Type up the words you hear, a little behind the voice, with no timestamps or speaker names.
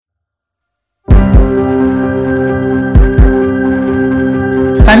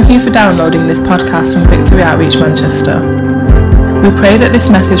you for downloading this podcast from Victory Outreach Manchester. We pray that this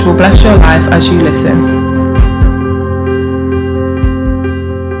message will bless your life as you listen.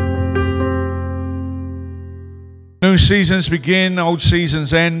 New seasons begin, old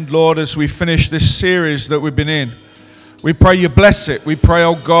seasons end, Lord, as we finish this series that we've been in. We pray you bless it. We pray,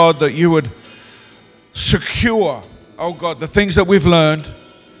 oh God, that you would secure, oh God, the things that we've learned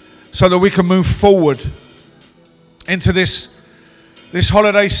so that we can move forward into this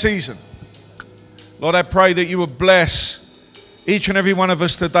holiday season. Lord, I pray that you would bless each and every one of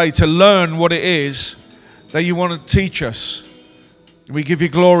us today to learn what it is that you want to teach us. We give you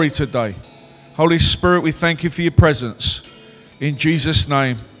glory today. Holy Spirit, we thank you for your presence. In Jesus'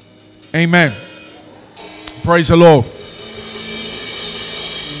 name, amen. Praise the Lord.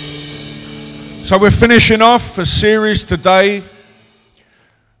 So we're finishing off a series today,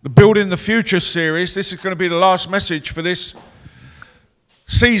 the Building the Future series. This is going to be the last message for this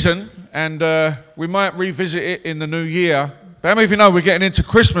season, and we might revisit it in the new year. But how many of you know we're getting into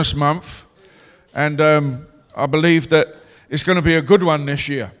Christmas month, and I believe that it's going to be a good one this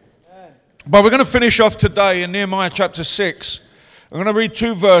year. But we're going to finish off today in Nehemiah chapter 6. I'm going to read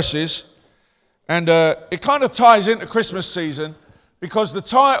 2 verses, and it kind of ties into Christmas season because the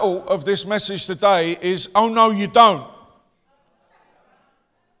title of this message today is, Oh No You Don't.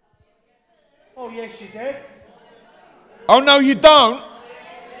 Oh yes you did. Oh no you don't.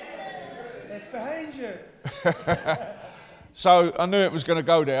 It's behind you. So I knew it was going to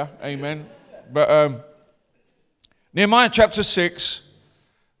go there, amen. But Nehemiah chapter 6,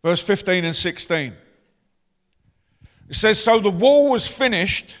 verse 15 and 16. It says, So the wall was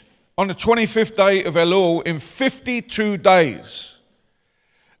finished on the 25th day of Elul in 52 days.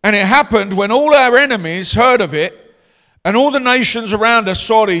 And it happened when all our enemies heard of it, and all the nations around us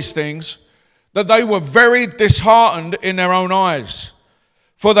saw these things, that they were very disheartened in their own eyes,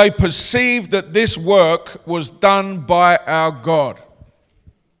 for they perceived that this work was done by our God.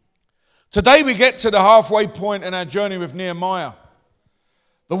 Today we get to the halfway point in our journey with Nehemiah.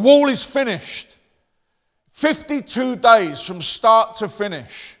 The wall is finished. 52 days from start to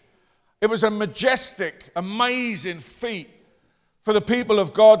finish. It was a majestic, amazing feat for the people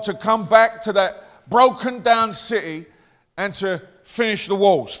of God to come back to that broken down city and to finish the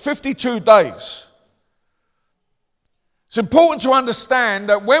walls. 52 days. It's important to understand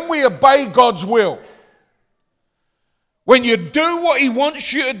that when we obey God's will, when you do what He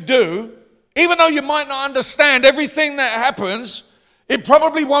wants you to do, even though you might not understand everything that happens, it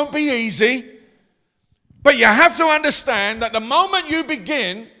probably won't be easy, but you have to understand that the moment you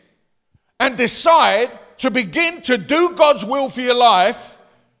begin and decide to begin to do God's will for your life,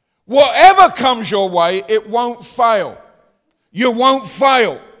 whatever comes your way, it won't fail. You won't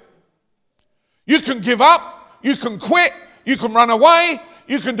fail. You can give up, you can quit, you can run away,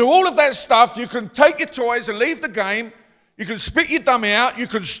 you can do all of that stuff, you can take your toys and leave the game, you can spit your dummy out, you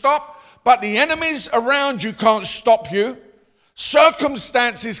can stop, but the enemies around you can't stop you.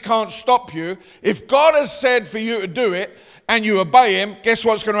 Circumstances can't stop you. If God has said for you to do it and you obey Him, guess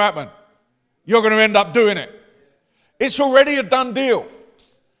what's going to happen? You're going to end up doing it. It's already a done deal.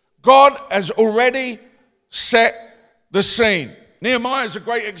 God has already set the scene. Nehemiah is a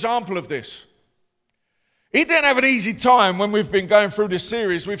great example of this. He didn't have an easy time when we've been going through this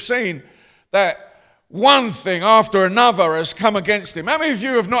series. We've seen that one thing after another has come against him. How many of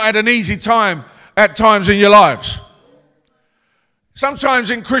you have not had an easy time at times in your lives?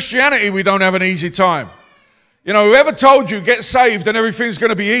 Sometimes in Christianity we don't have an easy time. You know, whoever told you get saved and everything's going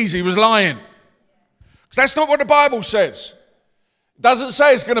to be easy was lying. Because that's not what the Bible says. It doesn't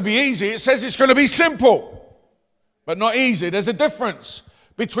say it's going to be easy. It says it's going to be simple, but not easy. There's a difference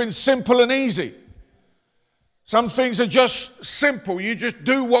between simple and easy. Some things are just simple. You just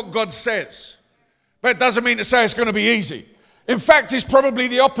do what God says. But it doesn't mean to say it's going to be easy. In fact, it's probably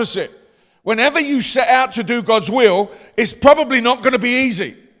the opposite. Whenever you set out to do God's will, it's probably not going to be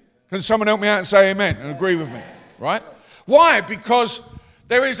easy. Can someone help me out and say amen and agree with me? Right? Why? Because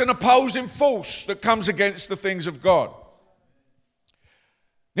there is an opposing force that comes against the things of God.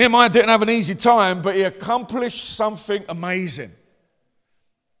 Nehemiah didn't have an easy time, but he accomplished something amazing.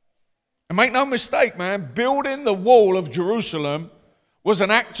 And make no mistake, man, building the wall of Jerusalem was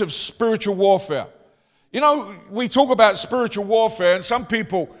an act of spiritual warfare. You know, we talk about spiritual warfare, and some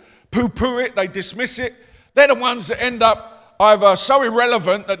people poo-poo it, they dismiss it. They're the ones that end up either so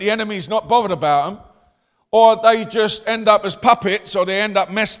irrelevant that the enemy's not bothered about them, or they just end up as puppets, or they end up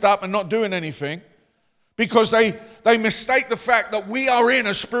messed up and not doing anything, because they mistake the fact that we are in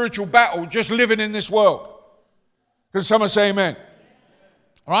a spiritual battle just living in this world. Can someone say amen?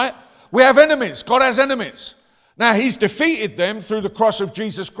 All right? We have enemies. God has enemies. Now, he's defeated them through the cross of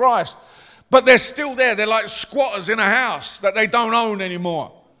Jesus Christ. But they're still there. They're like squatters in a house that they don't own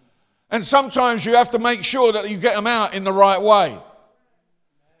anymore. And sometimes you have to make sure that you get them out in the right way.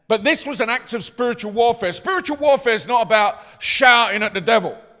 But this was an act of spiritual warfare. Spiritual warfare is not about shouting at the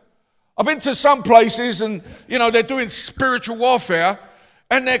devil. I've been to some places and, they're doing spiritual warfare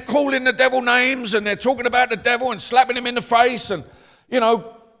and they're calling the devil names and they're talking about the devil and slapping him in the face and,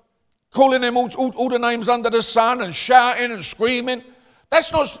 calling him all the names under the sun and shouting and screaming.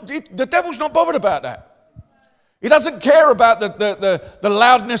 The devil's not bothered about that. He doesn't care about the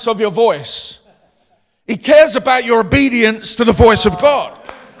loudness of your voice. He cares about your obedience to the voice of God.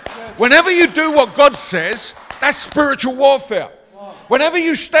 Whenever you do what God says, that's spiritual warfare. Whenever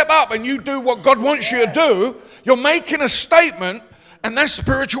you step up and you do what God wants you to do, you're making a statement, and that's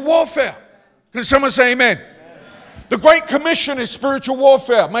spiritual warfare. Can someone say amen? The Great Commission is spiritual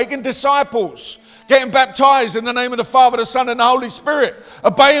warfare, making disciples, getting baptized in the name of the Father, the Son, and the Holy Spirit,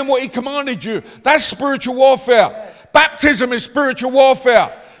 obeying what he commanded you. That's spiritual warfare. Baptism is spiritual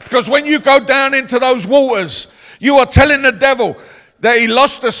warfare, because when you go down into those waters, you are telling the devil that he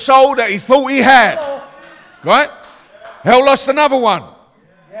lost the soul that he thought he had. Right? Hell lost another one.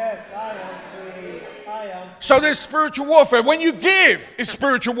 Yes, I am free. I am. So there's spiritual warfare. When you give, it's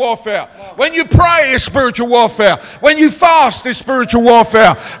spiritual warfare. When you pray, it's spiritual warfare. When you fast, it's spiritual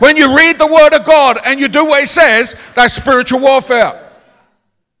warfare. When you read the Word of God and you do what it says, that's spiritual warfare.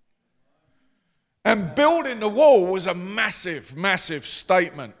 And building the wall was a massive, massive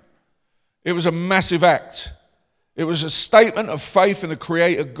statement. It was a massive act. It was a statement of faith in the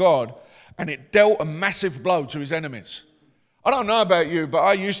Creator God, and it dealt a massive blow to his enemies. I don't know about you, but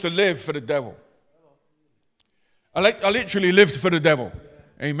I used to live for the devil. I literally lived for the devil.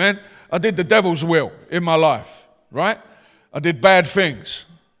 Amen. I did the devil's will in my life, right? I did bad things.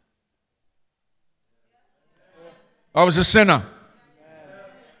 I was a sinner.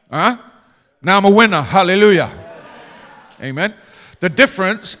 Huh? Now I'm a winner. Hallelujah. Amen. The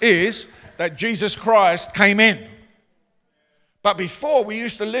difference is that Jesus Christ came in. But before, we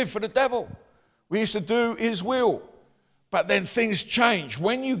used to live for the devil. We used to do his will. But then things change.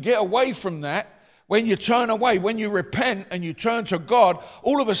 When you get away from that, when you turn away, when you repent and you turn to God,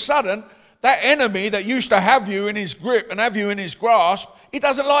 all of a sudden, that enemy that used to have you in his grip and have you in his grasp, he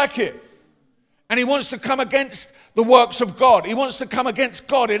doesn't like it. And he wants to come against the works of God. He wants to come against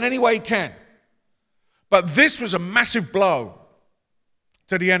God in any way he can. But this was a massive blow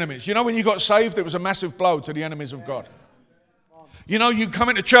to the enemies. You know, when you got saved, it was a massive blow to the enemies of God. You know, you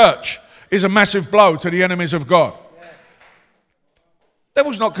coming to church is a massive blow to the enemies of God.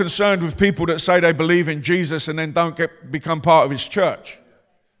 Devil's not concerned with people that say they believe in Jesus and then don't become part of his church.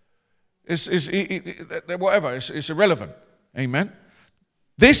 It's irrelevant. Amen.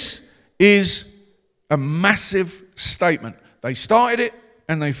 This is a massive statement. They started it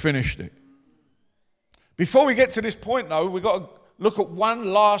and they finished it. Before we get to this point, though, we've got to look at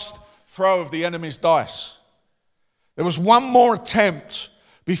one last throw of the enemy's dice. There was one more attempt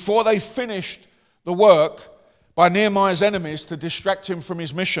before they finished the work by Nehemiah's enemies to distract him from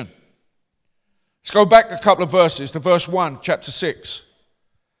his mission. Let's go back a couple of verses to verse 1, chapter 6.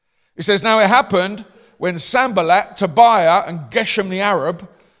 It says, "Now it happened when Sanballat, Tobiah, and Geshem the Arab,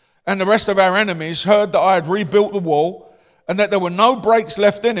 and the rest of our enemies heard that I had rebuilt the wall, and that there were no breaks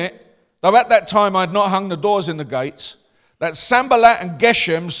left in it, though at that time I had not hung the doors in the gates, that Sanballat and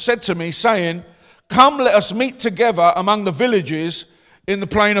Geshem said to me, saying, 'Come, let us meet together among the villages in the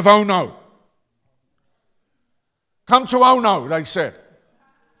plain of Ono.'" Come to Ono, they said.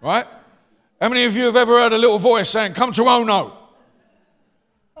 Right? How many of you have ever heard a little voice saying, "Come to Ono"?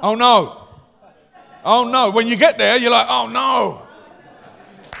 Oh no. Oh no. When you get there, you're like, oh no.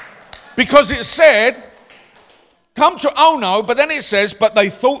 Because it said, "Come to Ono," but then it says, "But they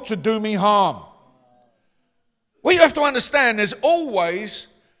thought to do me harm." Well, you have to understand, there's always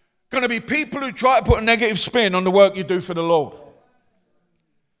going to be people who try to put a negative spin on the work you do for the Lord.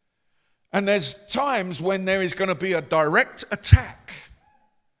 And there's times when there is going to be a direct attack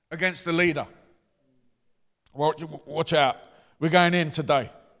against the leader. Watch out. We're going in today.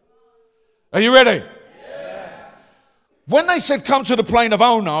 Are you ready? Yeah. When they said, "Come to the plain of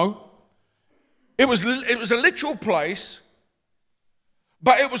Ono," it was a literal place,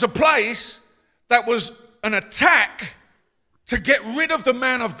 but it was a place that was an attack to get rid of the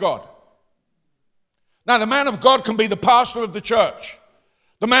man of God. Now, the man of God can be the pastor of the church.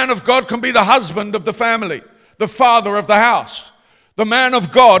 The man of God can be the husband of the family, the father of the house. The man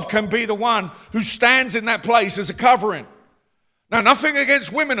of God can be the one who stands in that place as a covering. Now, nothing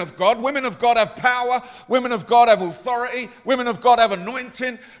against women of God. Women of God have power. Women of God have authority. Women of God have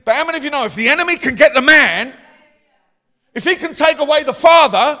anointing. But how many of you know if the enemy can get the man, If he can take away the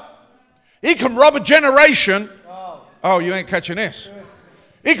father, he can rob a generation. Oh, you ain't catching this.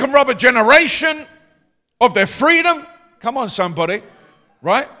 He can rob a generation of their freedom. Come on, somebody.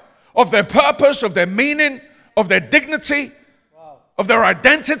 Right? Of their purpose, of their meaning, of their dignity, of their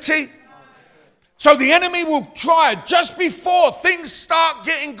identity. So the enemy will try just before things start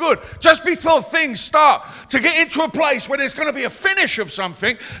getting good, just before things start to get into a place where there's going to be a finish of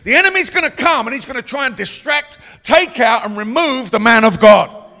something, the enemy's going to come and he's going to try and distract, take out and remove the man of God.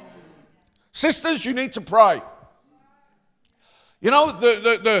 Sisters, you need to pray. You know,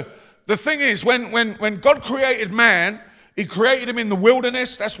 the thing is, when God created man, he created him in the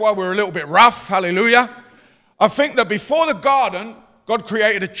wilderness. That's why we're a little bit rough. Hallelujah. I think that before the garden, God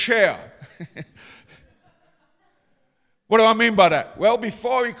created a chair. What do I mean by that? Well,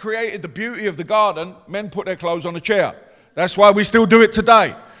 before he created the beauty of the garden, men put their clothes on a chair. That's why we still do it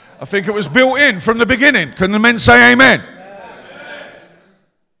today. I think it was built in from the beginning. Can the men say amen? Amen.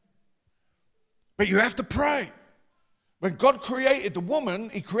 But you have to pray. When God created the woman,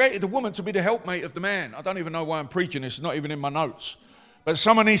 he created the woman to be the helpmate of the man. I don't even know why I'm preaching this. It's not even in my notes. But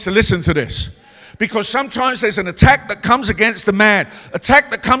someone needs to listen to this. Because sometimes there's an attack that comes against the man.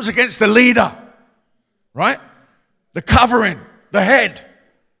 Attack that comes against the leader. Right? The covering, the head.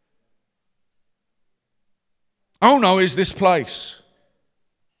 Ono is this place.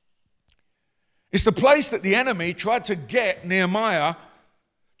 It's the place that the enemy tried to get Nehemiah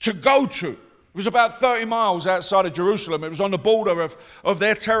to go to. It was about 30 miles outside of Jerusalem. It was on the border of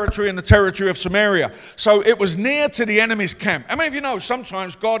their territory and the territory of Samaria. So it was near to the enemy's camp. How many of you know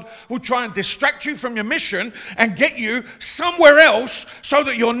sometimes God will try and distract you from your mission and get you somewhere else so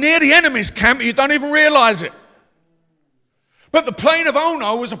that you're near the enemy's camp and you don't even realize it? But the plain of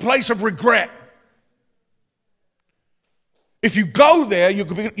Ono was a place of regret. If you go there, you're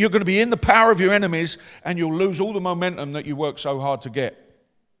going to be in the power of your enemies and you'll lose all the momentum that you worked so hard to get.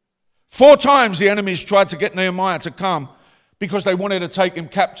 4 times the enemies tried to get Nehemiah to come because they wanted to take him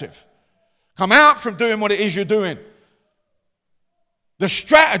captive. Come out from doing what it is you're doing. The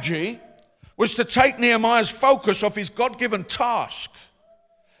strategy was to take Nehemiah's focus off his God-given task.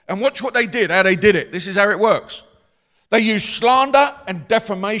 And watch what they did, how they did it. This is how it works. They used slander and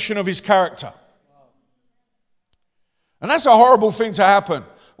defamation of his character. And that's a horrible thing to happen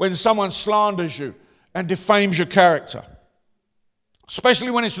when someone slanders you and defames your character.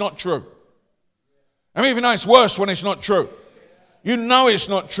 Especially when it's not true. I mean, even though it's worse when it's not true. You know it's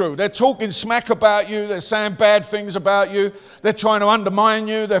not true. They're talking smack about you. They're saying bad things about you. They're trying to undermine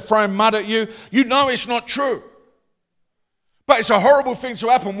you. They're throwing mud at you. You know it's not true. But it's a horrible thing to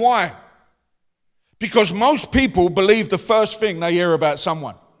happen. Why? Because most people believe the first thing they hear about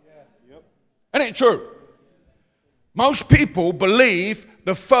someone. Isn't it true? Most people believe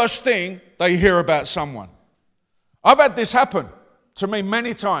the first thing they hear about someone. I've had this happen to me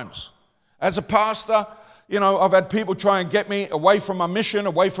many times. As a pastor, you know, I've had people try and get me away from my mission,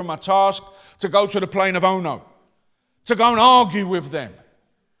 away from my task, to go to the plain of Ono, to go and argue with them,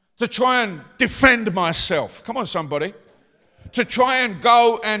 to try and defend myself. Come on, somebody. To try and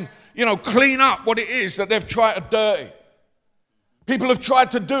go and, you know, clean up what it is that they've tried to dirty. People have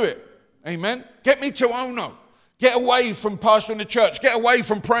tried to do it. Amen. Get me to Ono. Get away from pastoring the church. Get away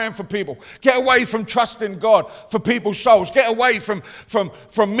from praying for people. Get away from trusting God for people's souls. Get away from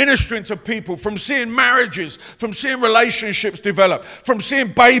ministering to people, from seeing marriages, from seeing relationships develop, from seeing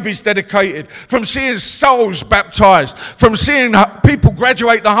babies dedicated, from seeing souls baptized, from seeing people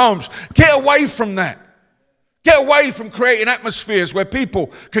graduate the homes. Get away from that. Get away from creating atmospheres where people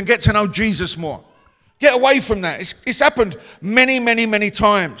can get to know Jesus more. Get away from that. It's happened many, many, many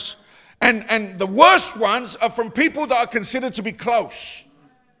times. And the worst ones are from people that are considered to be close.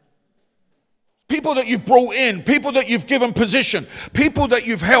 People that you've brought in, people that you've given position, people that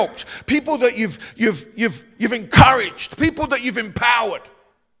you've helped, people that you've encouraged, people that you've empowered.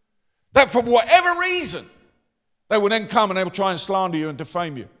 That for whatever reason, they will then come and they will try and slander you and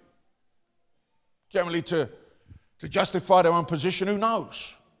defame you. Generally to justify their own position, who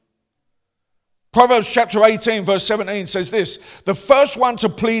knows? Proverbs chapter 18 verse 17 says this: the first one to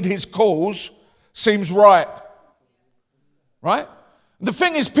plead his cause seems right. Right? The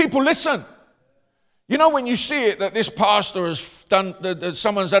thing is, people listen. You know, when you see it that this pastor has done, that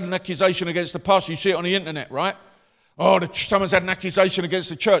someone's had an accusation against the pastor, you see it on the internet, right? Oh, someone's had an accusation against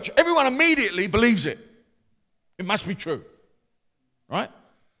the church. Everyone immediately believes it. It must be true. Right?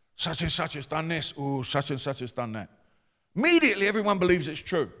 Such and such has done this. Oh, such and such has done that. Immediately everyone believes it's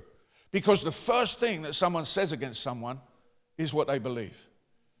true. Because the first thing that someone says against someone is what they believe.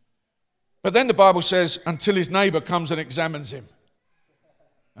 But then the Bible says, until his neighbor comes and examines him.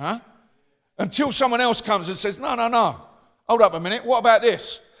 Huh? Until someone else comes and says, no, Hold up a minute. What about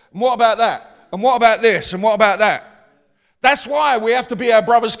this? And what about that? And what about this? And what about that? That's why we have to be our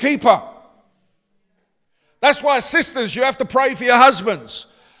brother's keeper. That's why, sisters, you have to pray for your husbands.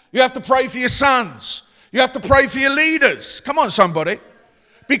 You have to pray for your sons. You have to pray for your leaders. Come on, somebody.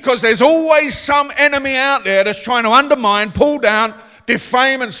 Because there's always some enemy out there that's trying to undermine, pull down,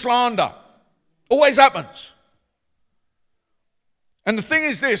 defame and slander. Always happens. And the thing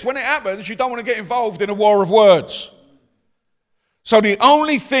is this, when it happens, you don't want to get involved in a war of words. So the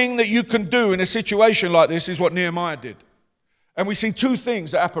only thing that you can do in a situation like this is what Nehemiah did. And we see two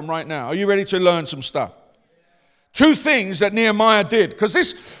things that happen right now. Are you ready to learn some stuff? Two things that Nehemiah did. Because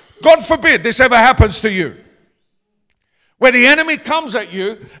this, God forbid this ever happens to you. Where the enemy comes at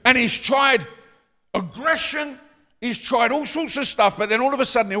you and he's tried aggression, he's tried all sorts of stuff, but then all of a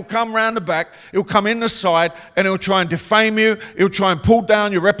sudden he'll come round the back, he'll come in the side, and he'll try and defame you, he'll try and pull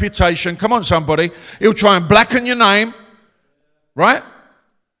down your reputation. Come on, somebody. He'll try and blacken your name. Right?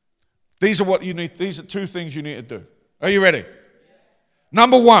 These are what you need. These are two things you need to do. Are you ready?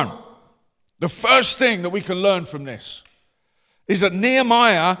 Number one, the first thing that we can learn from this is that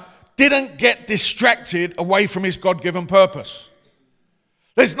Nehemiah didn't get distracted away from his God-given purpose.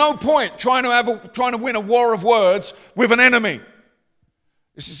 There's no point trying to win a war of words with an enemy.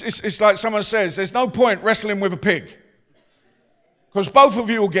 It's like someone says, there's no point wrestling with a pig. Because both of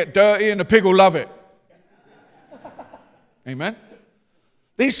you will get dirty and the pig will love it. Amen?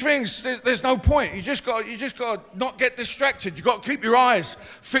 These things, there's no point. You just got to not get distracted. You've got to keep your eyes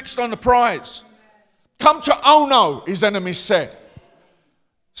fixed on the prize. Come to Ono, his enemies said.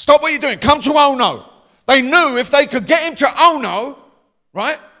 Stop what you're doing. Come to Ono. They knew if they could get him to Ono,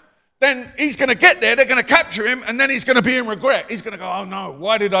 right, then he's going to get there, they're going to capture him, and then he's going to be in regret. He's going to go, oh no,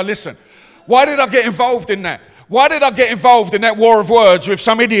 why did I listen? Why did I get involved in that? Why did I get involved in that war of words with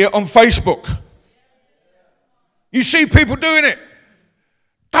some idiot on Facebook? You see people doing it.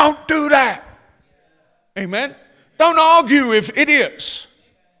 Don't do that. Amen. Don't argue with idiots.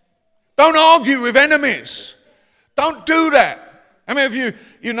 Don't argue with enemies. Don't do that. How many of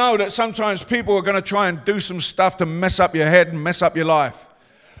you know that sometimes people are going to try and do some stuff to mess up your head and mess up your life?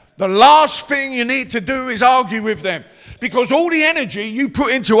 The last thing you need to do is argue with them, because all the energy you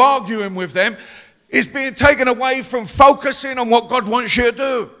put into arguing with them is being taken away from focusing on what God wants you to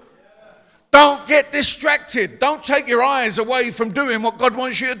do. Don't get distracted. Don't take your eyes away from doing what God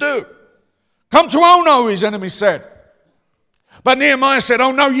wants you to do. Come to Ono, his enemy said. But Nehemiah said,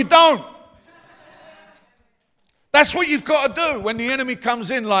 oh no, you don't. That's what you've got to do when the enemy comes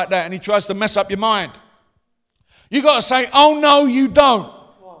in like that and he tries to mess up your mind. You've got to say, oh no, you don't.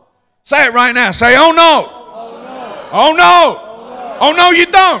 Say it right now. Say, oh no. Oh no. Oh no. Oh no. Oh no, you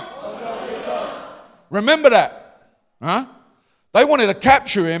don't. Oh no, you don't. Remember that. Huh? They wanted to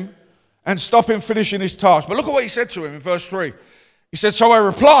capture him and stop him finishing his task. But look at what he said to him in verse 3. He said, so I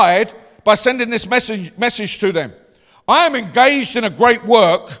replied by sending this message to them. I am engaged in a great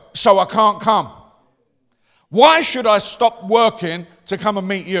work, so I can't come. Why should I stop working to come and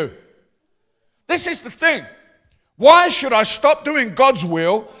meet you? This is the thing. Why should I stop doing God's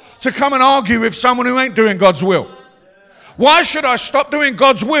will to come and argue with someone who ain't doing God's will? Why should I stop doing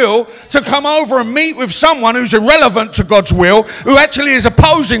God's will to come over and meet with someone who's irrelevant to God's will, who actually is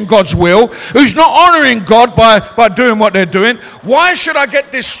opposing God's will, who's not honoring God by doing what they're doing? Why should I get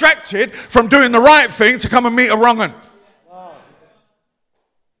distracted from doing the right thing to come and meet a wrong one?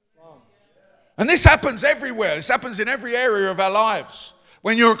 And this happens everywhere. This happens in every area of our lives.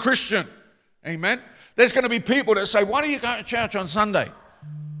 When you're a Christian, amen, there's going to be people that say, why do you go to church on Sunday?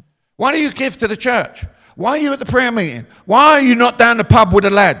 Why do you give to the church? Why are you at the prayer meeting? Why are you not down the pub with the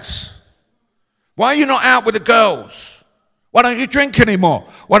lads? Why are you not out with the girls? Why don't you drink anymore?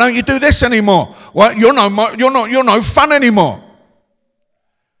 Why don't you do this anymore? Well, you're no fun anymore.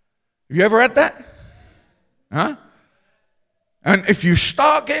 Have you ever had that? Huh? And if you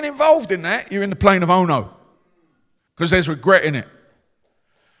start getting involved in that, you're in the plane of Ono, because there's regret in it.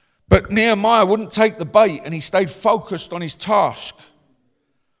 But Nehemiah wouldn't take the bait, and he stayed focused on his task.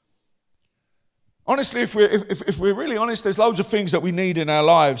 Honestly, if we're really honest, there's loads of things that we need in our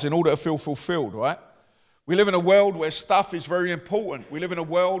lives in order to feel fulfilled, right? We live in a world where stuff is very important. We live in a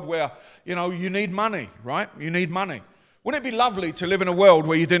world where, you need money, right? You need money. Wouldn't it be lovely to live in a world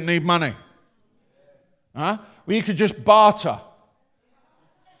where you didn't need money? Huh? Where you could just barter.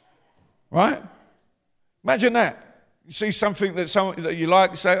 Right? Imagine that. You see something that you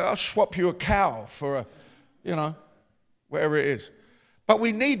like, you say, I'll swap you a cow for whatever it is. But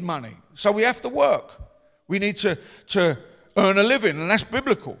we need money, so we have to work. We need to earn a living, and that's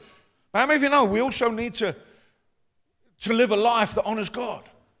biblical. But how many of you know we also need to live a life that honors God,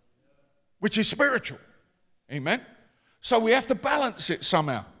 which is spiritual? Amen? So we have to balance it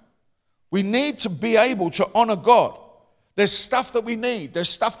somehow. We need to be able to honor God. There's stuff that we need. There's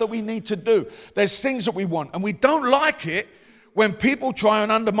stuff that we need to do. There's things that we want. And we don't like it when people try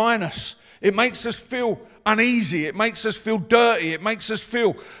and undermine us. It makes us feel uneasy. It makes us feel dirty. It makes us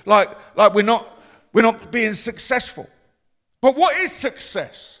feel like we're not being successful. But what is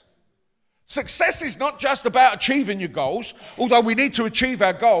success? Success is not just about achieving your goals, although we need to achieve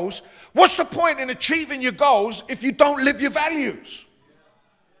our goals. What's the point in achieving your goals if you don't live your values?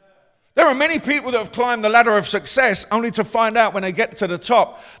 There are many people that have climbed the ladder of success only to find out when they get to the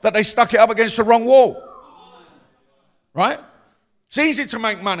top that they stuck it up against the wrong wall. Right? It's easy to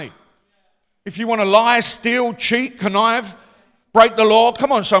make money. If you want to lie, steal, cheat, connive, break the law,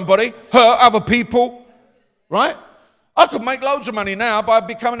 come on somebody, hurt other people, right? I could make loads of money now by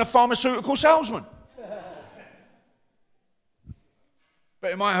becoming a pharmaceutical salesman.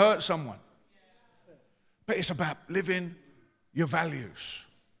 But it might hurt someone. But it's about living your values.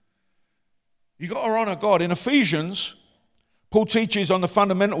 You got to honor God. In Ephesians, Paul teaches on the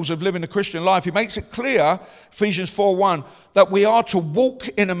fundamentals of living the Christian life. He makes it clear, Ephesians 4:1, that we are to walk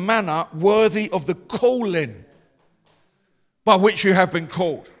in a manner worthy of the calling by which you have been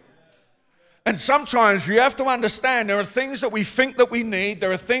called. And sometimes you have to understand there are things that we think that we need.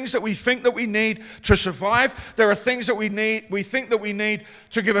 There are things that we think that we need to survive. There are things that we think that we need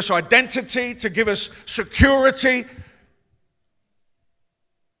to give us identity, to give us security.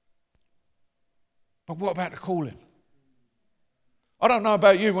 But what about the calling? I don't know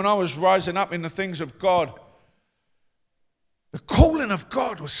about you, when I was rising up in the things of God, the calling of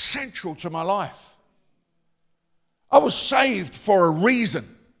God was central to my life. I was saved for a reason.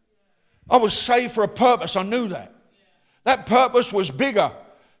 I was saved for a purpose. I knew that. That purpose was bigger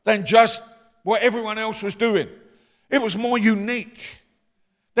than just what everyone else was doing. It was more unique.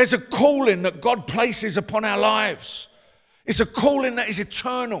 There's a calling that God places upon our lives. It's a calling that is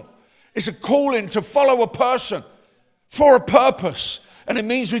eternal. It's a calling to follow a person for a purpose. And it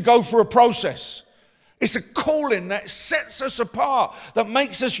means we go through a process. It's a calling that sets us apart, that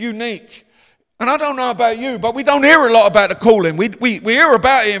makes us unique. And I don't know about you, but we don't hear a lot about the calling. We hear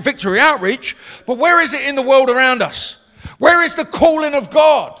about it in Victory Outreach, but where is it in the world around us? Where is the calling of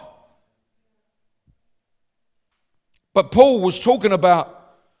God? But Paul was talking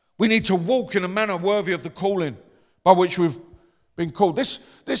about we need to walk in a manner worthy of the calling by which we've been called.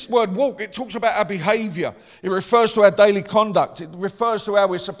 This word walk, it talks about our behavior. It refers to our daily conduct. It refers to how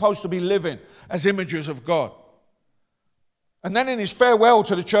we're supposed to be living as images of God. And then in his farewell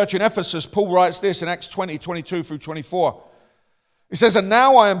to the church in Ephesus, Paul writes this in Acts 20:22 through 24. He says, "And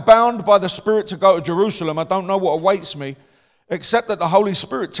now I am bound by the Spirit to go to Jerusalem. I don't know what awaits me, except that the Holy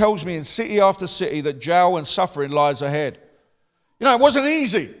Spirit tells me in city after city that jail and suffering lies ahead." You know, it wasn't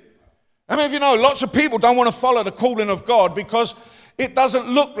easy. How many of you know lots of people don't want to follow the calling of God because it doesn't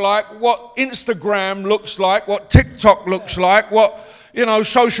look like what Instagram looks like, what TikTok looks like, what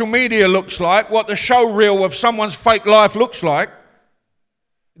social media looks like, what the show reel of someone's fake life looks like.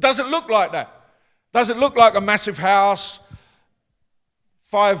 It doesn't look like that. It doesn't look like a massive house,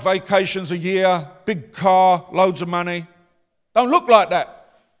 5 vacations a year, big car, loads of money. Don't look like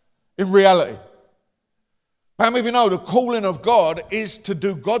that in reality. How many of you know the calling of God is to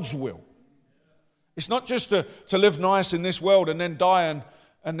do God's will? It's not just to live nice in this world and then die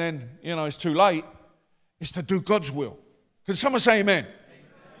and then, it's too late. It's to do God's will. Can someone say amen?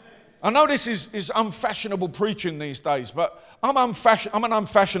 I know this is unfashionable preaching these days, but I'm an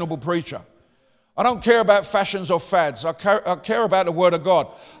unfashionable preacher. I don't care about fashions or fads. I care about the Word of God.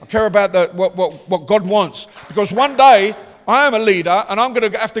 I care about what God wants. Because one day, I am a leader, and I'm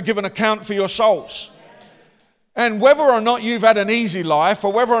going to have to give an account for your souls. And whether or not you've had an easy life,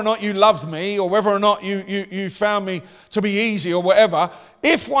 or whether or not you loved me, or whether or not you found me to be easy or whatever,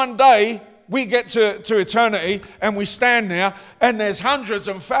 if one day we get to eternity and we stand there and there's hundreds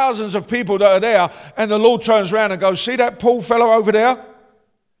and thousands of people that are there and the Lord turns around and goes, "See that Paul fellow over there?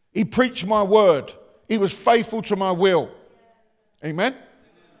 He preached my word. He was faithful to my will." Amen?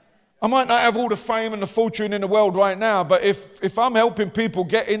 I might not have all the fame and the fortune in the world right now, but if I'm helping people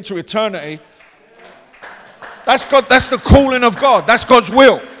get into eternity, that's the calling of God. That's God's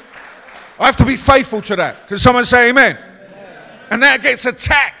will. I have to be faithful to that. Can someone say amen? And that gets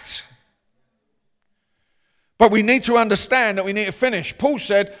attacked. But we need to understand that we need to finish. Paul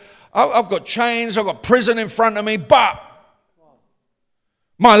said, I've got chains, I've got prison in front of me, but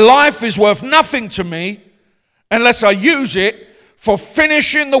my life is worth nothing to me unless I use it for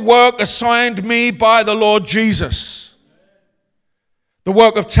finishing the work assigned me by the Lord Jesus. The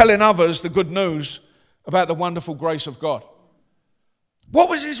work of telling others the good news about the wonderful grace of God. What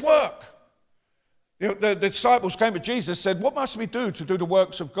was his work? The disciples came to Jesus and said, what must we do to do the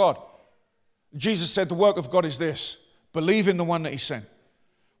works of God? Jesus said, the work of God is this: believe in the one that he sent.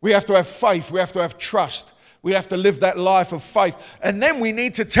 We have to have faith. We have to have trust. We have to live that life of faith. And then we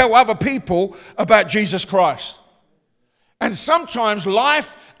need to tell other people about Jesus Christ. And sometimes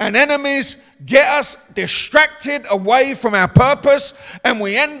life and enemies get us distracted away from our purpose, and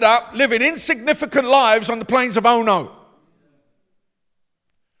we end up living insignificant lives on the plains of Ono.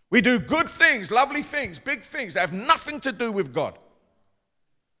 We do good things, lovely things, big things that have nothing to do with God.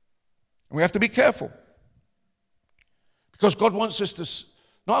 And we have to be careful. Because God wants us to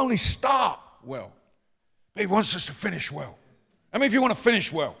not only start well, but he wants us to finish well. How many of you want to finish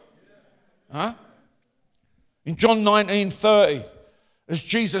well? Huh? In John 19:30, as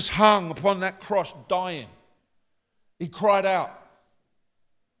Jesus hung upon that cross dying, he cried out,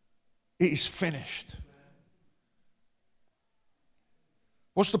 "It is finished."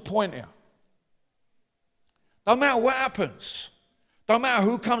 What's the point here? Don't matter what happens. Don't matter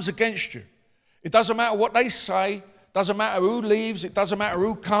who comes against you. It doesn't matter what they say. It doesn't matter who leaves. It doesn't matter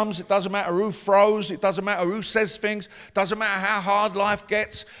who comes. It doesn't matter who throws. It doesn't matter who says things. It doesn't matter how hard life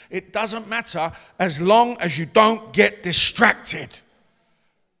gets. It doesn't matter as long as you don't get distracted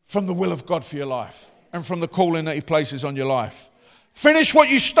from the will of God for your life and from the calling that he places on your life. Finish what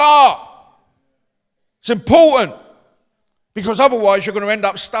you start. It's important. Because otherwise you're going to end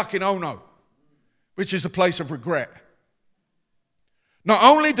up stuck in Ono, which is a place of regret. Not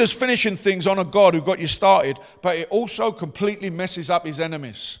only does finishing things honor God who got you started, but it also completely messes up his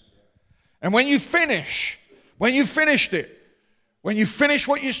enemies. And when you finish what you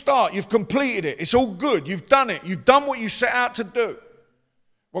start, you've completed it. It's all good. You've done it. You've done what you set out to do.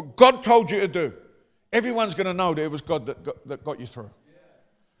 What God told you to do. Everyone's going to know that it was God that got you through.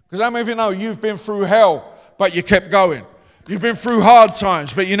 Because how many of you know you've been through hell, but you kept going? You've been through hard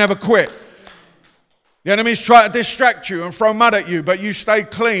times, but you never quit. The enemies try to distract you and throw mud at you, but you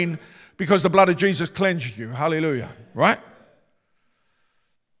stayed clean because the blood of Jesus cleansed you. Hallelujah. Right?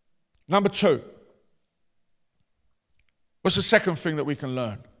 Number 2. What's the second thing that we can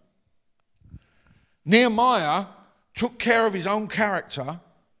learn? Nehemiah took care of his own character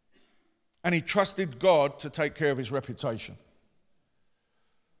and he trusted God to take care of his reputation.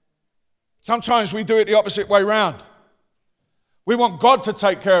 Sometimes we do it the opposite way round. We want God to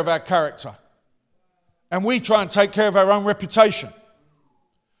take care of our character. And we try and take care of our own reputation.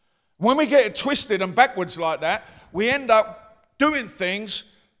 When we get it twisted and backwards like that, we end up doing things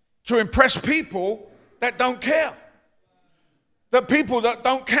to impress people that don't care. The people that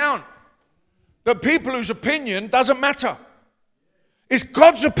don't count. The people whose opinion doesn't matter. It's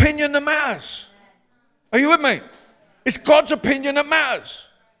God's opinion that matters. Are you with me? It's God's opinion that matters.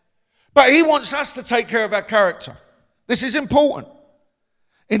 But he wants us to take care of our character. This is important.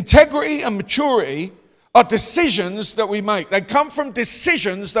 Integrity and maturity are decisions that we make. They come from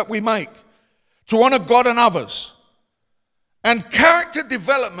decisions that we make to honor God and others. And character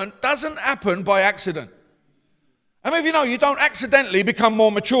development doesn't happen by accident. How many of you know you don't accidentally become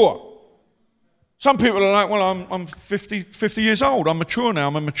more mature? Some people are like, well, I'm 50 years old. I'm mature now.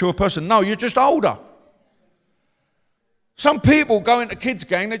 I'm a mature person. No, you're just older. Some people go into kids'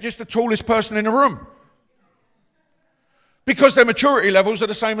 gang, they're just the tallest person in the room. Because their maturity levels are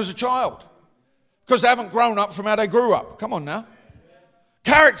the same as a child. Because they haven't grown up from how they grew up. Come on now.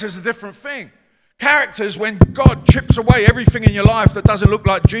 Character's a different thing. Character's when God chips away everything in your life that doesn't look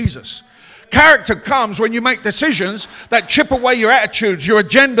like Jesus. Character comes when you make decisions that chip away your attitudes, your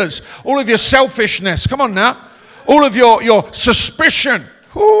agendas, all of your selfishness. Come on now. All of your suspicion.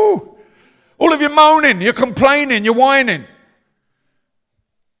 Woo. All of your moaning, your complaining, your whining.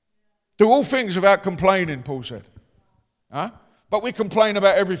 Do all things without complaining, Paul said. Huh? But we complain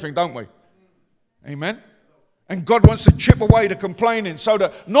about everything, don't we? Amen? And God wants to chip away the complaining so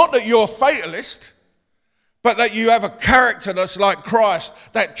that, not that you're a fatalist, but that you have a character that's like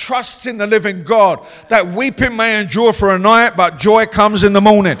Christ, that trusts in the living God, that weeping may endure for a night, but joy comes in the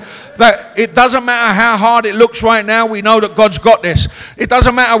morning. That it doesn't matter how hard it looks right now, we know that God's got this. It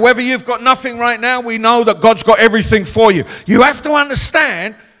doesn't matter whether you've got nothing right now, we know that God's got everything for you. You have to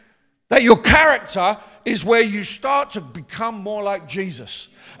understand that your character is where you start to become more like Jesus.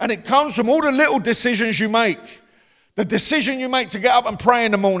 And it comes from all the little decisions you make. The decision you make to get up and pray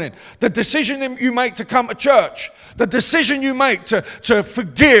in the morning. The decision you make to come to church. The decision you make to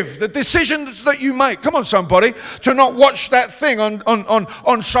forgive. The decisions that you make, come on somebody, to not watch that thing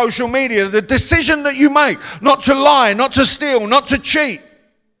on social media. The decision that you make not to lie, not to steal, not to cheat.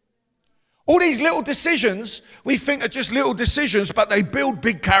 All these little decisions we think are just little decisions, but they build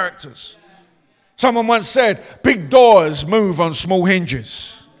big characters. Someone once said, big doors move on small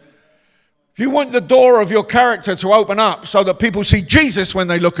hinges. If If you want the door of your character to open up so that people see Jesus when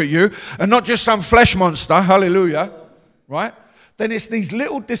they look at you and not just some flesh monster, hallelujah, right? Then it's these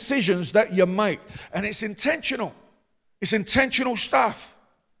little decisions that you make. And it's intentional. It's intentional stuff.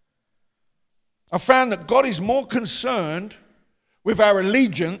 I found that God is more concerned with our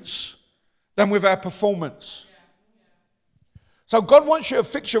allegiance than with our performance. So God wants you to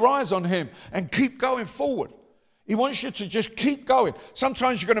fix your eyes on him and keep going forward. He wants you to just keep going.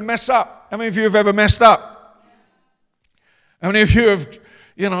 Sometimes you're going to mess up. How many of you have ever messed up? How many of you have,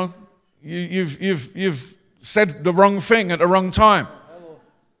 you've said the wrong thing at the wrong time?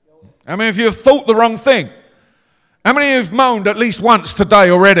 How many of you have thought the wrong thing? How many of you have moaned at least once today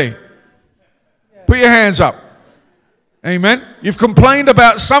already? Put your hands up. Amen. You've complained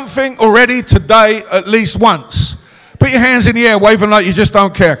about something already today at least once. Put your hands in the air, waving like you just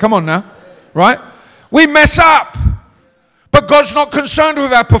don't care. Come on now. Right? We mess up. But God's not concerned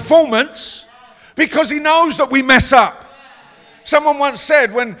with our performance because he knows that we mess up. Someone once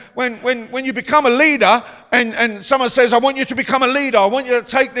said when you become a leader and someone says, I want you to become a leader, I want you to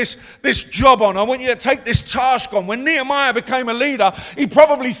take this job on, I want you to take this task on. When Nehemiah became a leader, he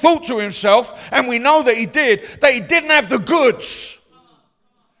probably thought to himself, and we know that he didn't have the goods.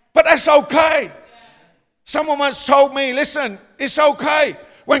 But that's okay. Someone once told me, listen, it's okay.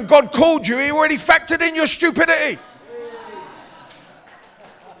 When God called you, he already factored in your stupidity.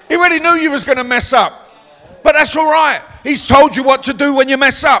 He already knew you was going to mess up. But that's all right. He's told you what to do when you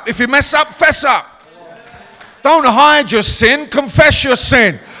mess up. If you mess up, fess up. Don't hide your sin. Confess your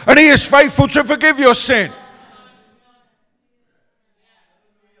sin. And he is faithful to forgive your sin.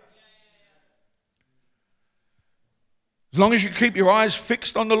 As long as you keep your eyes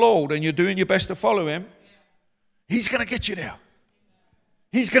fixed on the Lord and you're doing your best to follow him, he's going to get you there.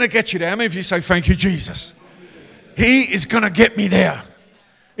 He's going to get you there. How many of you say, thank you, Jesus? He is going to get me there.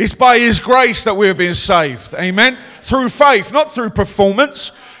 It's by his grace that we're being saved. Amen. Through faith, not through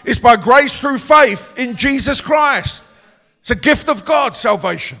performance. It's by grace through faith in Jesus Christ. It's a gift of God,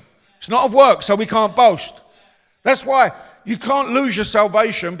 salvation. It's not of work, so we can't boast. That's why you can't lose your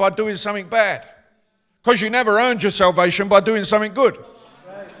salvation by doing something bad. Because you never earned your salvation by doing something good.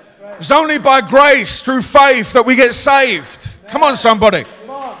 It's only by grace through faith that we get saved. Come on, somebody.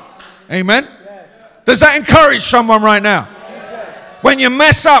 Amen. Does that encourage someone right now? When you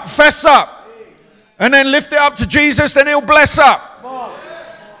mess up, fess up. And then lift it up to Jesus, then he'll bless up.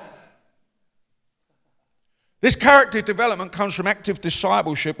 This character development comes from active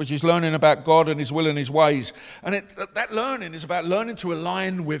discipleship, which is learning about God and his will and his ways. And that learning is about learning to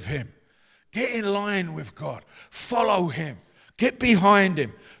align with him. Get in line with God. Follow him. Get behind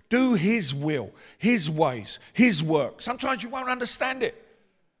him. Do his will, his ways, his work. Sometimes you won't understand it.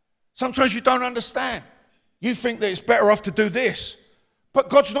 Sometimes you don't understand. You think that it's better off to do this. But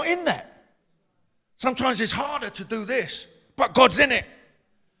God's not in that. Sometimes it's harder to do this, but God's in it.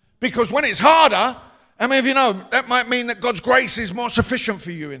 Because when it's harder, how many of you know that might mean that God's grace is more sufficient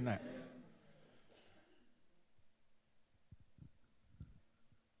for you in that?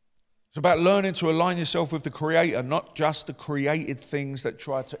 It's about learning to align yourself with the Creator, not just the created things that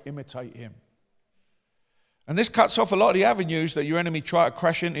try to imitate him. And this cuts off a lot of the avenues that your enemy try to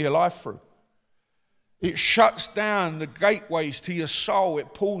crash into your life through. It shuts down the gateways to your soul.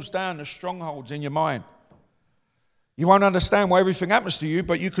 It pulls down the strongholds in your mind. You won't understand why everything happens to you,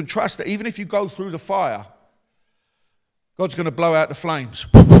 but you can trust that even if you go through the fire, God's going to blow out the flames.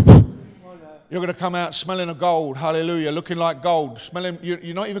 You're going to come out smelling of gold. Hallelujah. Looking like gold. Smelling.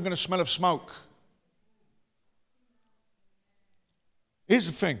 You're not even going to smell of smoke. Here's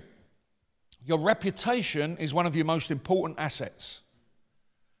the thing. Your reputation is one of your most important assets.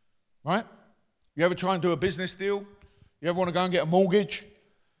 Right? You ever try and do a business deal? You ever want to go and get a mortgage?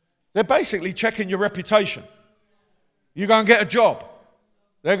 They're basically checking your reputation. You go and get a job.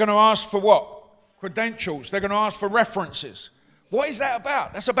 They're going to ask for what? Credentials. They're going to ask for references. What is that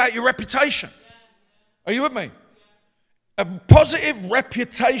about? That's about your reputation. Are you with me? A positive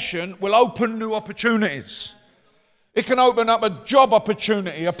reputation will open new opportunities. It can open up a job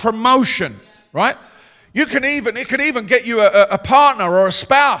opportunity, a promotion, right? It can even get you a partner or a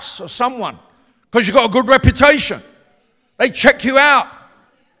spouse or someone because you've got a good reputation. They check you out.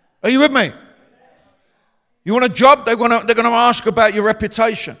 Are you with me? You want a job? They're going to ask about your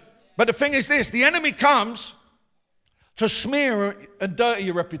reputation. But the thing is this, the enemy comes to smear and dirty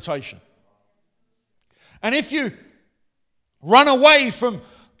your reputation. And if you run away from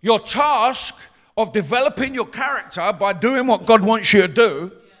your task of developing your character by doing what God wants you to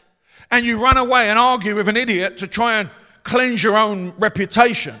do, and you run away and argue with an idiot to try and cleanse your own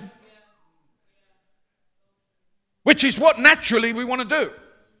reputation, which is what naturally we want to do.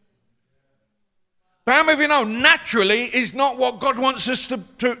 But how many of you know naturally is not what God wants us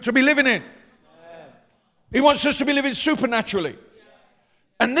to be living in? He wants us to be living supernaturally.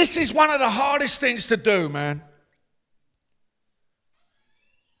 And this is one of the hardest things to do, man.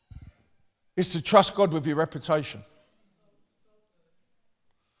 Is to trust God with your reputation.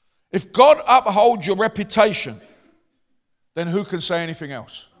 If God upholds your reputation, then who can say anything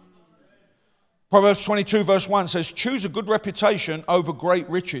else? Proverbs 22 verse 1 says, choose a good reputation over great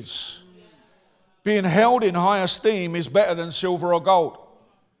riches. Being held in high esteem is better than silver or gold.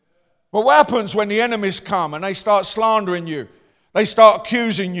 But what happens when the enemies come and they start slandering you? They start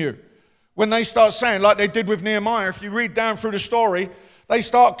accusing you. When they start saying, like they did with Nehemiah, if you read down through the story, they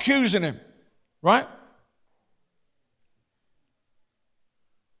start accusing him, right?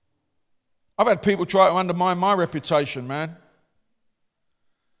 I've had people try to undermine my reputation, man.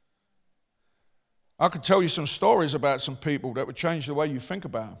 I could tell you some stories about some people that would change the way you think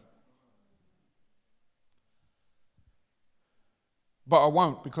about them. But I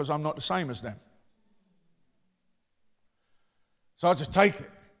won't, because I'm not the same as them. So I just take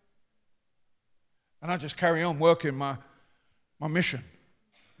it. And I just carry on working my mission.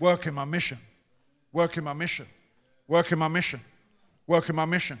 Working my mission. Working my mission. Working my mission. Working my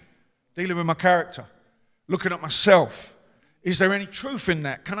mission. Dealing with my character. Looking at myself. Is there any truth in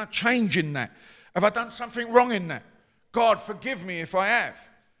that? Can I change in that? Have I done something wrong in that? God, forgive me if I have.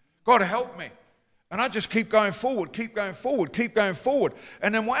 God, help me. And I just keep going forward, keep going forward, keep going forward.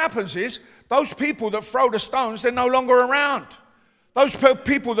 And then what happens is, those people that throw the stones, they're no longer around. Those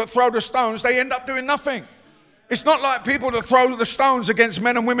people that throw the stones, they end up doing nothing. It's not like people that throw the stones against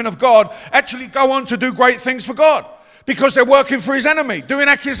men and women of God actually go on to do great things for God, because they're working for his enemy, doing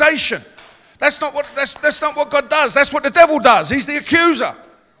accusation. That's not what God does. That's what the devil does. He's the accuser.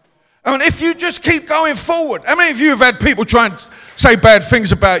 And if you just keep going forward, how many of you have had people try and say bad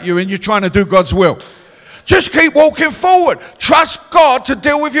things about you and you're trying to do God's will? Just keep walking forward. Trust God to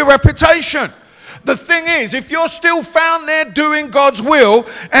deal with your reputation. The thing is, if you're still found there doing God's will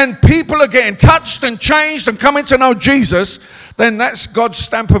and people are getting touched and changed and coming to know Jesus, then that's God's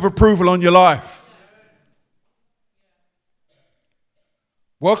stamp of approval on your life.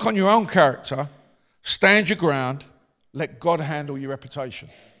 Work on your own character. Stand your ground. Let God handle your reputation.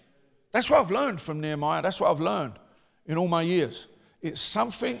 That's what I've learned from Nehemiah. That's what I've learned in all my years. It's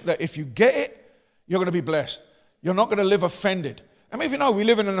something that if you get it, you're going to be blessed. You're not going to live offended. I mean, if you know, we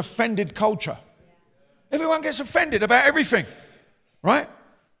live in an offended culture. Everyone gets offended about everything, right?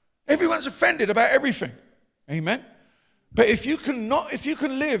 Everyone's offended about everything. Amen? But if you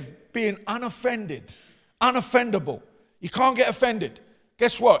can live being unoffended, unoffendable, you can't get offended.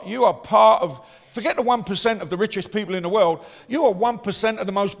 Guess what? You are part of, forget the 1% of the richest people in the world. You are 1% of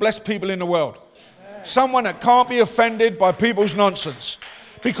the most blessed people in the world. Someone that can't be offended by people's nonsense.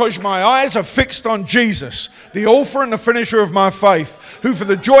 Because my eyes are fixed on Jesus, the author and the finisher of my faith, who for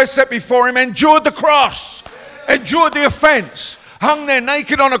the joy set before him endured the cross, endured the offense, hung there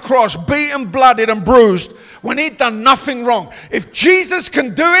naked on a cross, beaten, blooded and bruised, when he'd done nothing wrong. If Jesus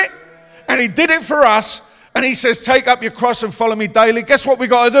can do it, and he did it for us, and he says, take up your cross and follow me daily, guess what we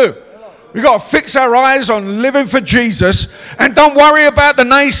got to do? We got to fix our eyes on living for Jesus, and don't worry about the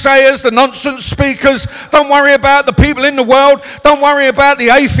naysayers, the nonsense speakers. Don't worry about the people in the world. Don't worry about the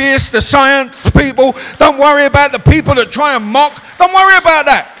atheists, the science people. Don't worry about the people that try and mock. Don't worry about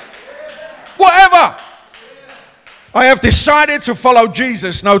that. Whatever. I have decided to follow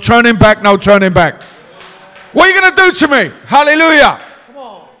Jesus. No turning back, no turning back. What are you going to do to me? Hallelujah. Come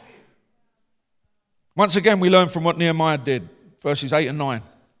on. Once again, we learn from what Nehemiah did, verses 8 and 9.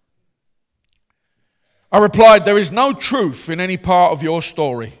 I replied, there is no truth in any part of your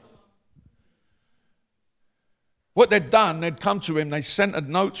story. What they'd done, they'd come to him, they sent a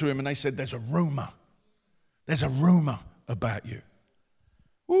note to him and they said, there's a rumor. There's a rumor about you.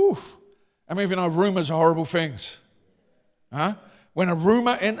 Woo. I mean, you know, rumors are horrible things. Huh? When a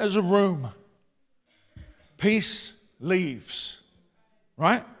rumor enters a room, peace leaves.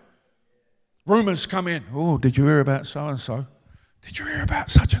 Right? Rumors come in. Oh, did you hear about so-and-so? Did you hear about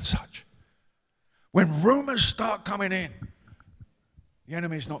such and such? When rumors start coming in, the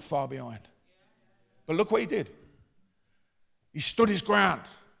enemy's not far behind. But look what he did. He stood his ground.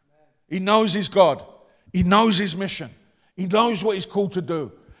 He knows his God. He knows his mission. He knows what he's called to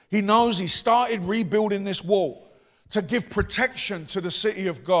do. He knows he started rebuilding this wall to give protection to the city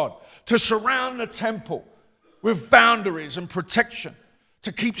of God, to surround the temple with boundaries and protection,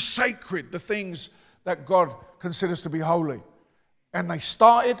 to keep sacred the things that God considers to be holy. And they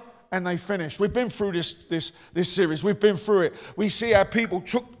started and they finished. We've been through this series. We've been through it. We see how people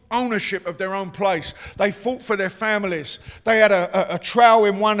took ownership of their own place. They fought for their families. They had a trowel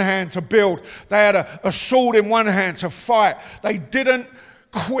in one hand to build. They had a sword in one hand to fight. They didn't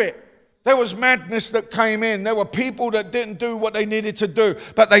quit. There was madness that came in. There were people that didn't do what they needed to do,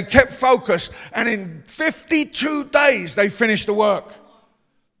 but they kept focused. And in 52 days, they finished the work.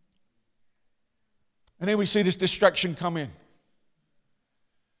 And here we see this distraction come in.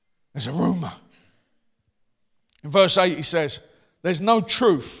 There's a rumor. In verse 8, he says, there's no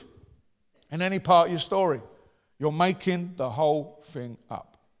truth in any part of your story. You're making the whole thing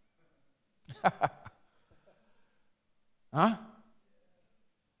up. Huh?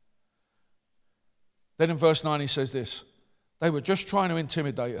 Then in verse 9 he says this, they were just trying to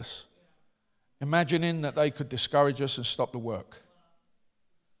intimidate us, imagining that they could discourage us and stop the work.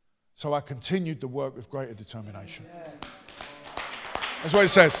 So I continued the work with greater determination. That's what it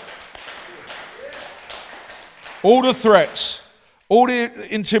says. All the threats, all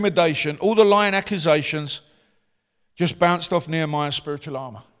the intimidation, all the lying accusations just bounced off Nehemiah's spiritual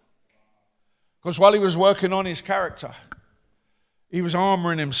armor. Because while he was working on his character, he was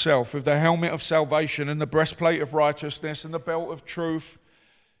armoring himself with the helmet of salvation and the breastplate of righteousness and the belt of truth.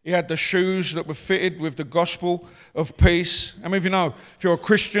 He had the shoes that were fitted with the gospel of peace. How many of you know, if you're a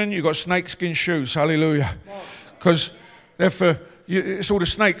Christian, you've got snakeskin shoes. Hallelujah. Because they're for... it's all the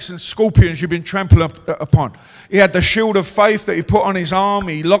snakes and scorpions you've been trampled upon. He had the shield of faith that he put on his arm.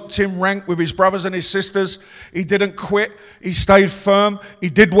 He locked in rank with his brothers and his sisters. He didn't quit. He stayed firm. He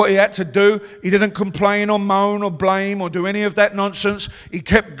did what he had to do. He didn't complain or moan or blame or do any of that nonsense. He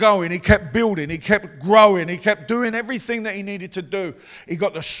kept going. He kept building. He kept growing. He kept doing everything that he needed to do. He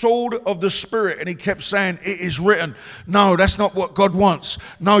got the sword of the Spirit and he kept saying, it is written. No, that's not what God wants.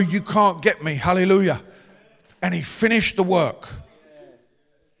 No, you can't get me. Hallelujah. And he finished the work.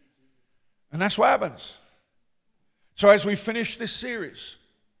 And that's what happens. So as we finish this series,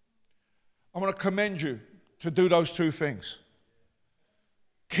 I want to commend you to do those two things.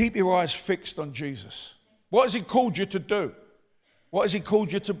 Keep your eyes fixed on Jesus. What has he called you to do? What has he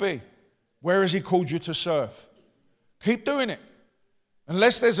called you to be? Where has he called you to serve? Keep doing it.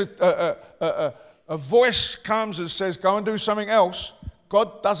 Unless there's a voice comes and says, go and do something else,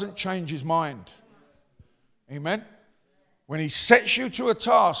 God doesn't change his mind. Amen? When he sets you to a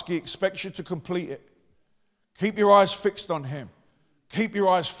task, he expects you to complete it. Keep your eyes fixed on him. Keep your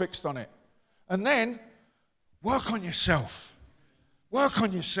eyes fixed on it. And then, work on yourself. Work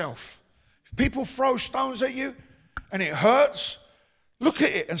on yourself. If people throw stones at you and it hurts, look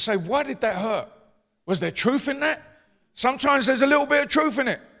at it and say, why did that hurt? Was there truth in that? Sometimes there's a little bit of truth in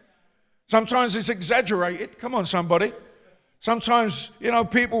it. Sometimes it's exaggerated. Come on, somebody. Sometimes,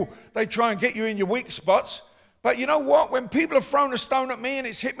 people, they try and get you in your weak spots. But you know what? When people have thrown a stone at me and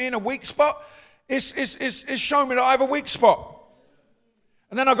it's hit me in a weak spot, it's shown me that I have a weak spot.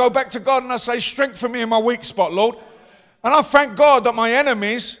 And then I go back to God and I say, strengthen me in my weak spot, Lord. And I thank God that my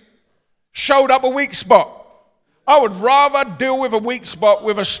enemies showed up a weak spot. I would rather deal with a weak spot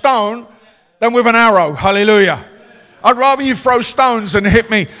with a stone than with an arrow. Hallelujah. I'd rather you throw stones and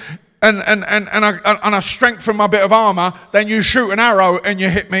hit me and I strengthen my bit of armor than you shoot an arrow and you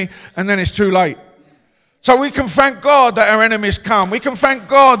hit me and then it's too late. So we can thank God that our enemies come. We can thank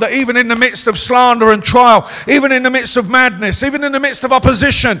God that even in the midst of slander and trial, even in the midst of madness, even in the midst of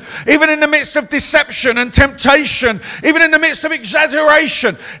opposition, even in the midst of deception and temptation, even in the midst of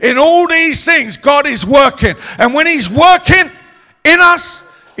exaggeration, in all these things, God is working. And when he's working in us,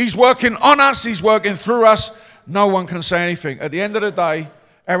 he's working on us, he's working through us, no one can say anything. At the end of the day,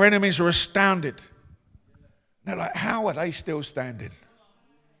 our enemies are astounded. They're like, how are they still standing?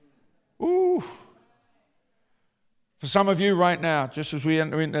 Ooh. For some of you right now, just as we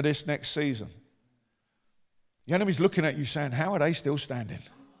enter into this next season, the enemy's looking at you saying, how are they still standing?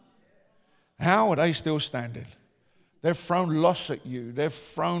 How are they still standing? They've thrown loss at you. They've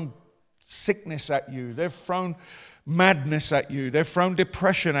thrown sickness at you. They've thrown madness at you. They've thrown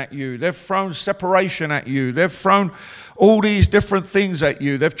depression at you. They've thrown separation at you. They've thrown all these different things at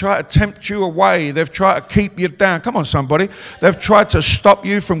you. They've tried to tempt you away. They've tried to keep you down. Come on, somebody. They've tried to stop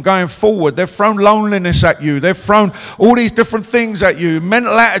you from going forward. They've thrown loneliness at you. They've thrown all these different things at you,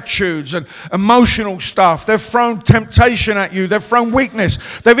 mental attitudes and emotional stuff. They've thrown temptation at you. They've thrown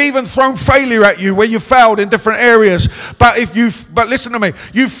weakness. They've even thrown failure at you where you failed in different areas. But listen to me,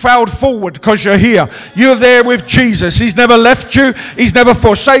 you've failed forward because you're here. You're there with Jesus. He's never left you. He's never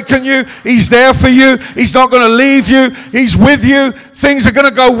forsaken you. He's there for you. He's not going to leave you. He's with you. Things are going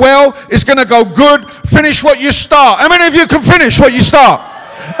to go well. It's going to go good. Finish what you start. How many of you can finish what you start?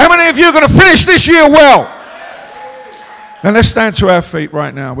 How many of you are going to finish this year well? Now let's stand to our feet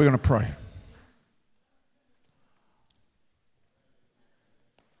right now. We're going to pray.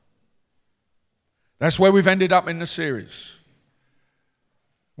 That's where we've ended up in the series.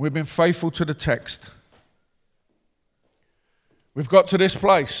 We've been faithful to the text. We've got to this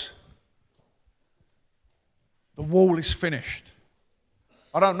place. The wall is finished.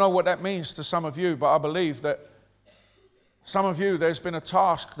 I don't know what that means to some of you, but I believe that some of you, there's been a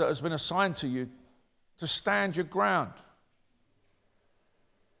task that has been assigned to you to stand your ground,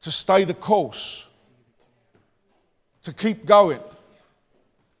 to stay the course, to keep going.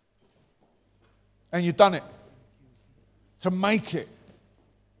 And you've done it. To make it.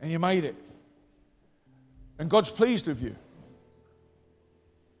 And you made it. And God's pleased with you.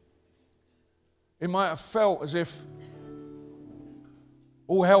 It might have felt as if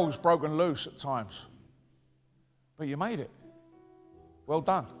all hell was broken loose at times. But you made it. Well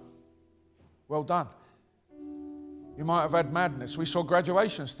done. Well done. You might have had madness. We saw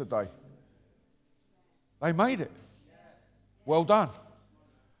graduations today. They made it. Well done.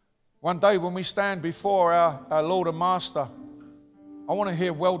 One day when we stand before our Lord and Master, I want to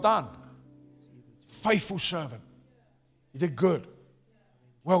hear, well done. Faithful servant. You did good.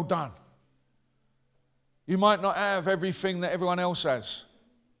 Well done. You might not have everything that everyone else has,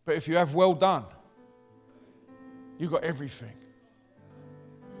 but if you have well done, you've got everything.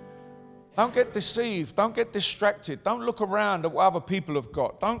 Don't get deceived. Don't get distracted. Don't look around at what other people have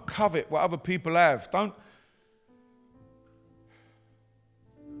got. Don't covet what other people have. Don't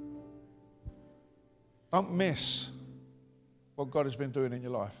miss what God has been doing in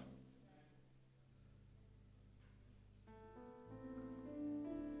your life.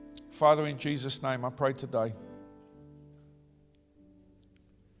 Father, in Jesus' name, I pray today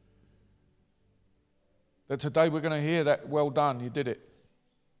that today we're going to hear that, well done, you did it.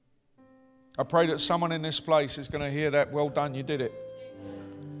 I pray that someone in this place is going to hear that, well done, you did it.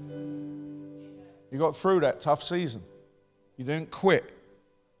 You got through that tough season. You didn't quit.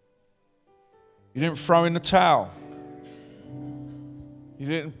 You didn't throw in the towel. You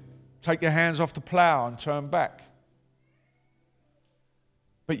didn't take your hands off the plow and turn back.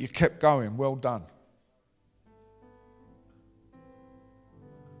 But you kept going. Well done.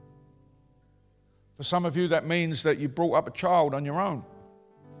 For some of you, that means that you brought up a child on your own.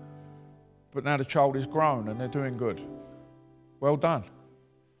 But now the child is grown and they're doing good. Well done.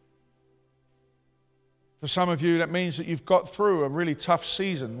 For some of you, that means that you've got through a really tough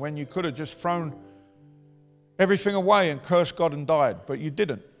season when you could have just thrown everything away and cursed God and died, but you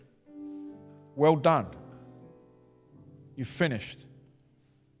didn't. Well done. You finished.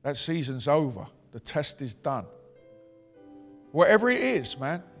 That season's over. The test is done. Whatever it is,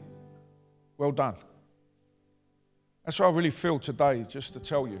 man, well done. That's what I really feel today, just to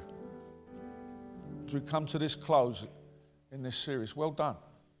tell you. As we come to this close in this series, well done.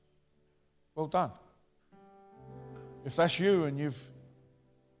 Well done. If that's you and you've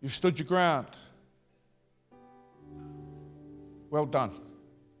stood your ground, well done.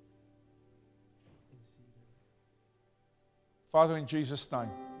 Father, in Jesus' name,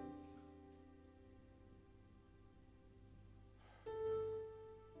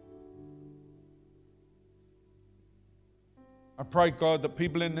 I pray, God, that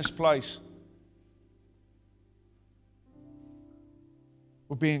people in this place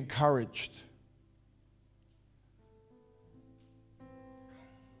will be encouraged.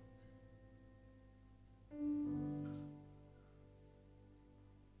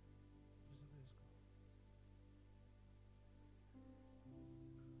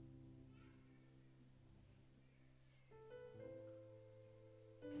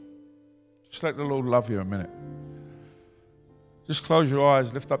 Just let the Lord love you a minute. Just close your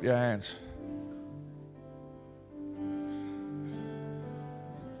eyes, lift up your hands.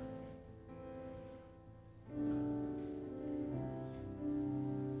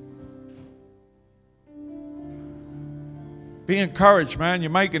 Be encouraged, man.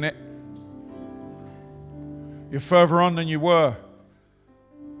 You're making it. You're further on than you were.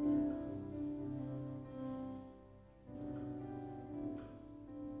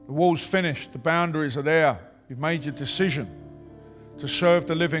 The wall's finished. The boundaries are there. You've made your decision to serve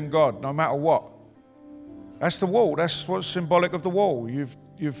the living God, no matter what. That's the wall. That's what's symbolic of the wall.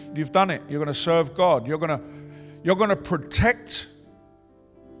 You've done it. You're going to serve God. You're going to protect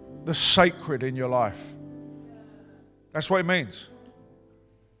the sacred in your life. That's what it means.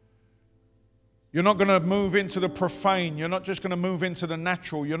 You're not going to move into the profane. You're not just going to move into the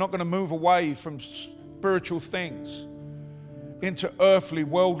natural. You're not going to move away from spiritual things into earthly,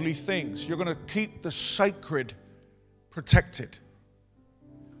 worldly things. You're going to keep the sacred protected.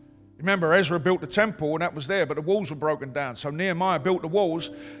 Remember, Ezra built the temple and that was there, but the walls were broken down. So Nehemiah built the walls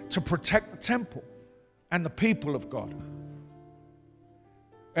to protect the temple and the people of God.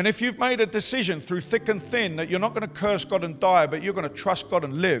 And if you've made a decision through thick and thin that you're not going to curse God and die, but you're going to trust God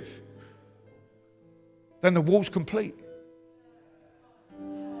and live, then the wall's complete.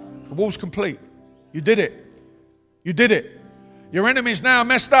 The wall's complete. You did it. You did it. Your enemy's now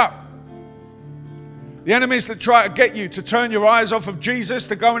messed up. The enemies that try to get you to turn your eyes off of Jesus,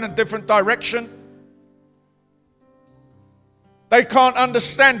 to go in a different direction, they can't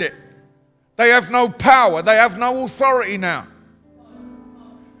understand it. They have no power. They have no authority now.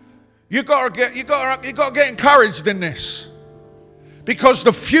 You got to get encouraged in this, because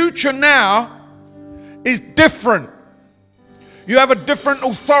the future now is different. You have a different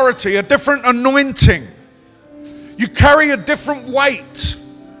authority, a different anointing. You carry a different weight.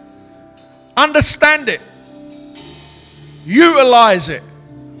 Understand it. Utilize it.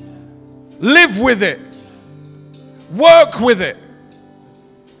 Live with it. Work with it.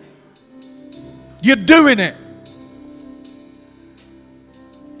 You're doing it.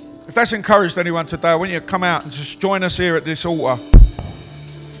 If that's encouraged anyone today, I want you to come out and just join us here at this altar.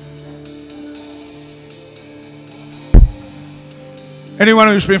 Anyone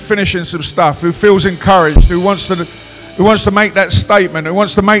who's been finishing some stuff, who feels encouraged, who wants to make that statement, who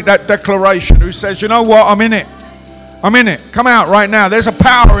wants to make that declaration, who says, you know what, I'm in it. I'm in it. Come out right now. There's a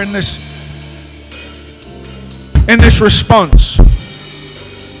power in this response.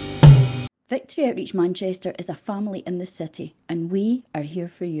 Victory Outreach Manchester is a family in the city, and we are here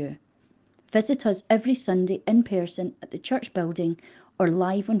for you. Visit us every Sunday in person at the church building or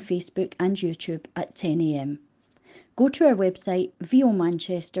live on Facebook and YouTube at 10 a.m. Go to our website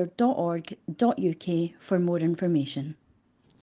vomanchester.org.uk for more information.